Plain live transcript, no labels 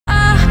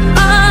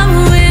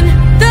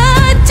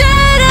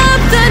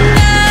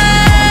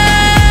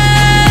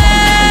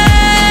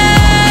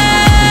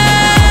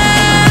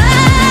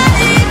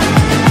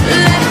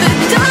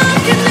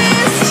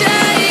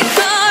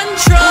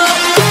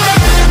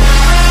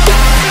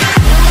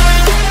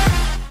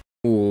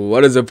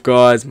What is up,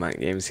 guys?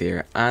 MADINGAMES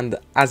here, and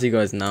as you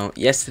guys know,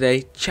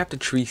 yesterday chapter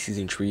 3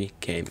 season 3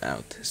 came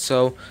out.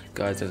 So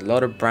guys, there's a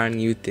lot of brand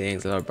new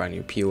things, a lot of brand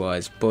new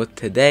POIs, but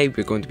today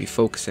we're going to be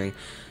focusing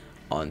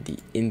on the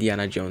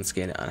Indiana Jones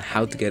skin and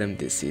how to get him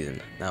this season.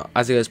 Now,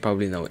 as you guys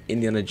probably know,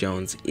 Indiana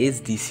Jones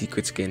is the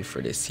secret skin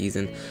for this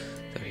season.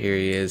 So here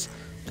he is,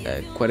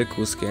 quite a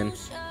cool skin,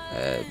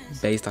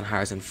 based on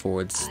Harrison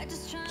Ford's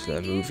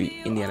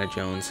movie Indiana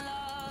Jones,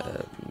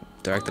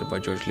 directed by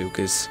George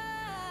Lucas.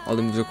 All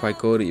the movies are quite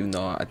good, even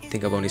though I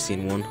think I've only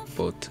seen one,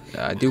 but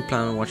I do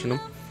plan on watching them.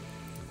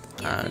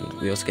 And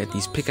we also get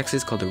these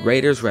pickaxes called the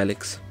Raiders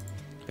Relics.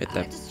 We get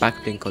the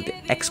back bling called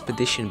the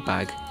Expedition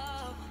Bag,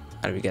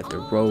 and we get the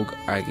Rogue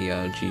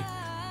Archaeology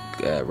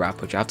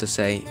wrap, which I have to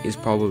say is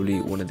probably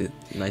one of the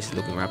nicest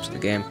looking wraps in the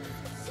game.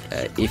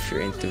 If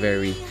you're into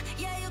very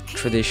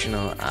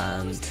traditional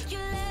and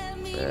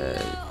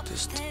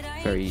just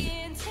very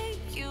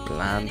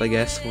bland, I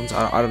guess, ones.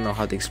 I don't know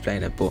how to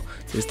explain it, but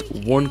just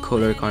one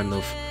color, kind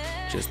of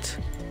just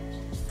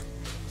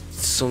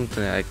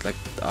something like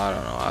I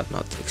don't know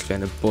how to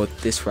explain it, but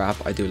this wrap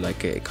I do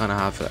like it. It kind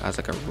of has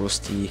like a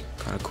rusty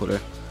kind of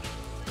color.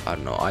 I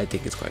don't know, I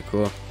think it's quite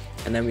cool.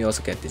 And then we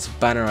also get this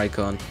banner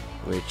icon,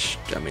 which,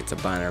 I mean, it's a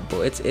banner,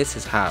 but it's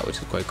his hat, which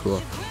is quite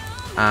cool.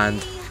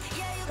 And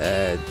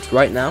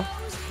right now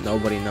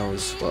nobody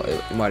knows, well,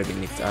 it might have been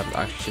leaked,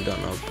 I actually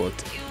don't know, but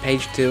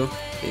page 2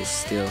 is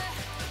still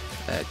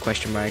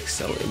question mark,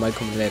 so it might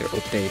come in a later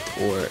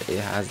update, or it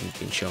hasn't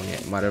been shown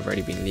yet. It might have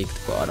already been leaked,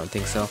 but I don't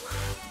think so.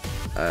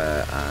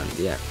 And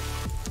yeah,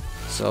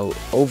 so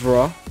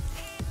overall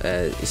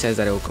it says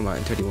that it will come out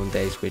in 31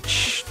 days,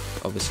 which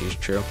obviously is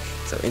true.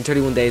 So in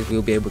 31 days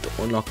we'll be able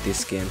to unlock this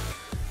skin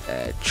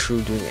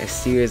through doing a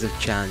series of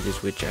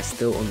challenges which are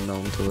still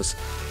unknown to us,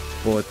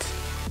 but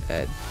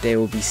they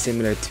will be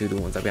similar to the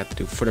ones that we have to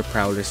do for the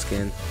Prowler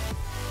skin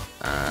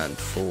and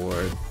for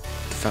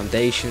the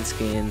Foundation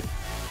skin,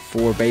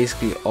 for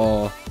basically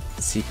all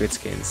secret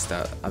skins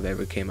that have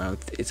ever came out.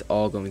 It's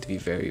all going to be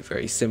very,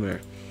 very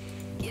similar.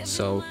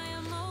 So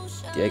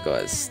yeah,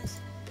 guys,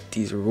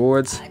 these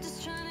rewards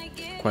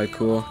quite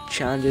cool.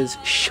 Challenges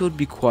should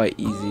be quite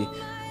easy.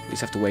 We just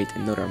have to wait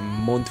another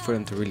month for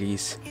them to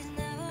release,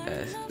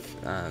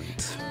 and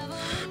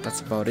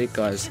that's about it,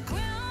 guys.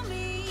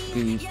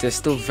 There's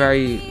still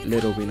very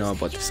little we know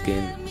about the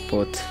skin,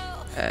 but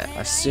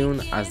as soon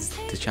as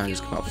the challenges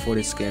come out for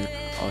this skin,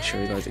 I'll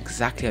show you guys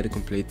exactly how to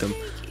complete them.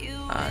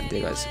 And yeah,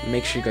 guys,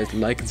 make sure you guys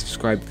like and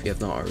subscribe if you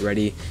have not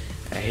already.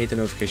 Hit the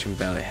notification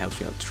bell, it helps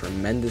me out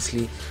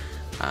tremendously.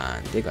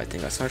 And yeah, guys, thank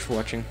you guys so much for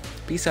watching.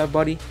 Peace out,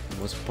 buddy, and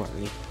most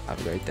importantly,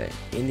 have a great day.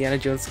 Indiana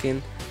Jones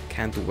skin,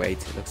 can't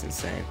wait, it looks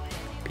insane.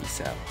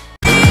 Peace out.